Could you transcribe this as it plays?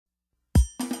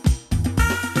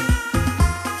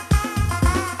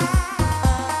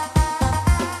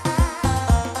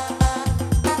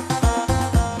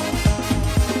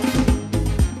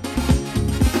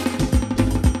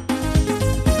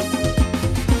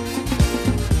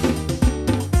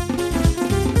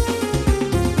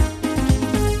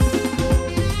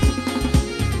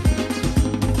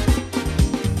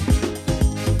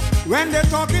When they're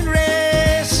talking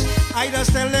race, I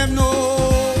just tell them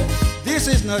no, this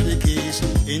is not the case.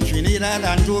 In Trinidad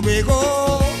and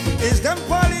Tobago, it's them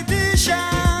politicians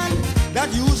that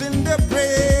using the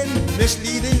brain,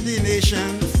 misleading the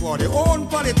nation for their own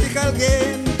political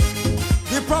gain.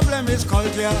 The problem is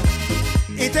culture,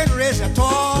 it ain't race at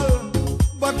all,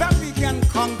 but that we can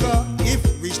conquer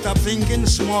if we stop thinking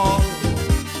small.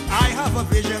 I have a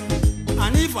vision,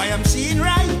 and if I am seeing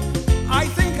right, I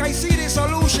think I see the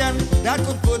solution that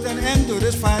could put an end to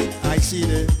this fight. I see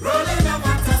the rolling of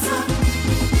a tassa,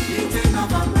 beating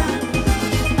of a band.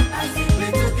 As we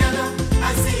play together,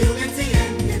 I see unity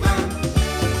in the band.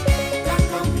 That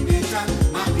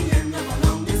combination mark the end of a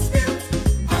long dispute.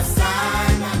 A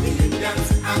sign that the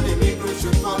Indians and the Negroes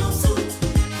should follow suit.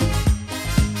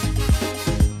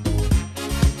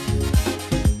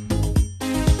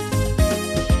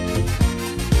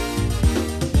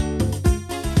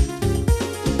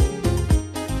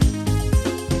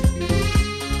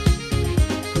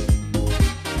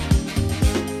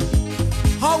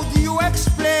 How do you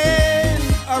explain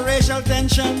a racial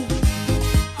tension?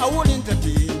 I won't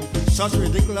entertain such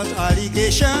ridiculous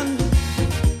allegation.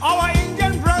 Our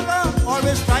Indian brother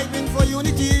always striving for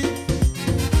unity.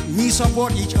 We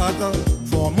support each other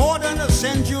for more than a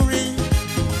century.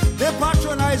 They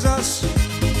patronize us,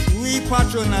 we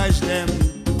patronize them,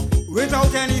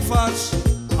 without any fuss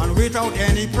and without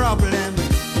any problem.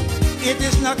 It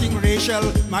is nothing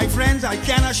racial, my friends, I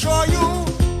can assure you.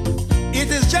 It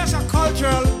is just a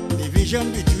cultural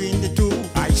division between the two.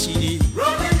 I see the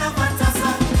rolling of a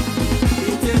tassa,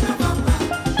 beating of a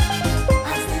band.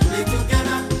 As they play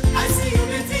together, I see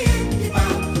unity in the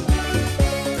band.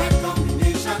 That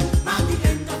combination mark the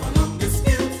end of a long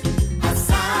dispute. A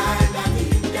sign that the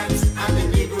Indians and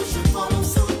the Negroes should follow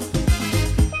suit.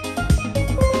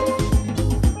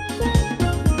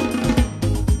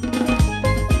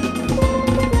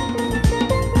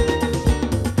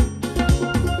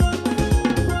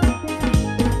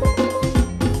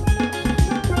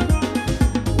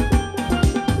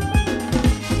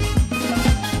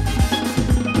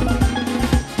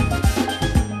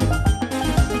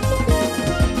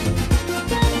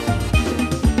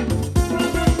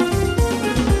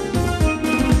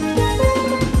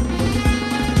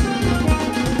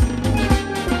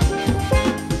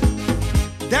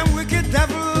 them wicked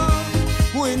devil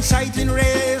who inciting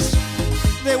race.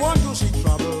 They want to see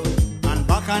trouble and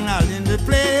bacchanal in the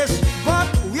place. But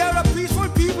we are a peaceful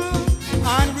people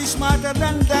and we smarter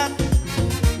than that.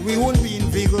 We won't be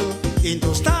inveigled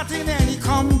into starting any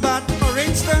combat. For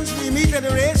instance, we meet at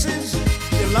the races,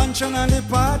 the luncheon and the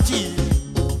party.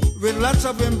 With lots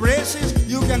of embraces,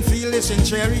 you can feel the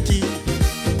sincerity.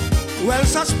 Well,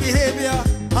 such behavior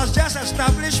has just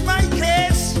established my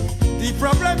case. The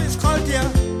problem is culture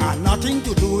and nothing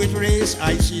to do with race.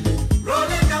 I see the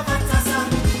rolling of a tassa,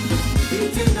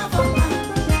 beating of a band.